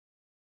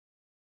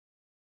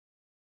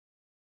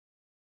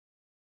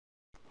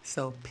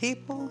So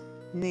people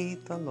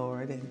need the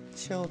Lord and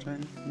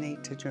children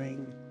need to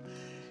dream.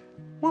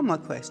 One more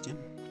question.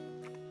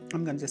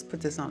 I'm going to just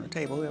put this on the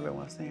table, whoever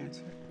wants to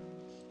answer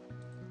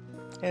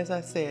it. As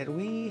I said,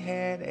 we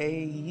had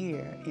a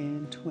year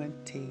in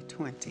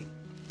 2020.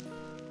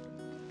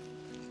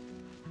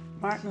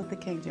 Martin Luther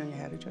King Jr.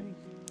 had a dream.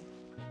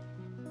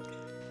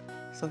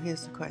 So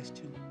here's the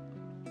question.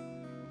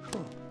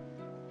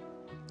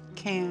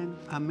 Can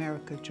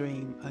America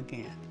dream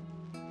again?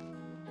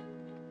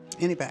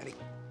 Anybody?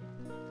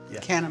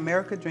 Yes. Can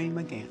America dream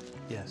again?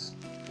 Yes,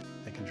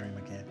 they can dream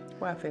again.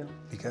 Why, Phil?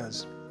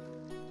 Because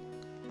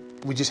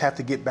we just have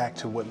to get back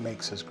to what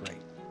makes us great.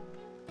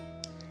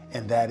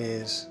 And that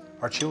is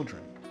our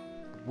children.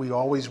 We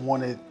always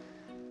wanted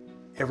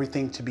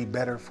everything to be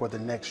better for the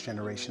next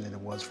generation than it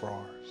was for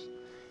ours.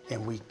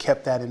 And we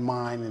kept that in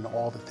mind in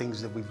all the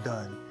things that we've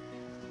done.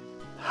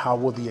 How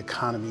will the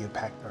economy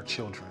impact our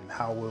children?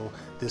 How will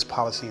this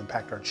policy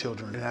impact our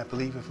children? And I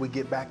believe if we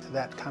get back to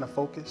that kind of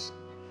focus,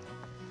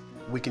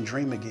 we can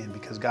dream again,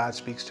 because God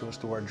speaks to us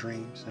through our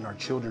dreams, and our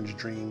children's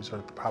dreams are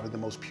probably the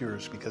most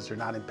purest because they're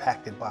not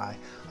impacted by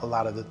a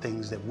lot of the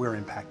things that we're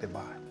impacted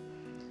by.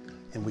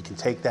 And we can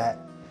take that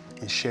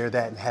and share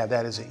that and have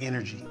that as an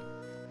energy,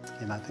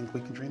 and I think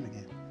we can dream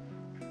again.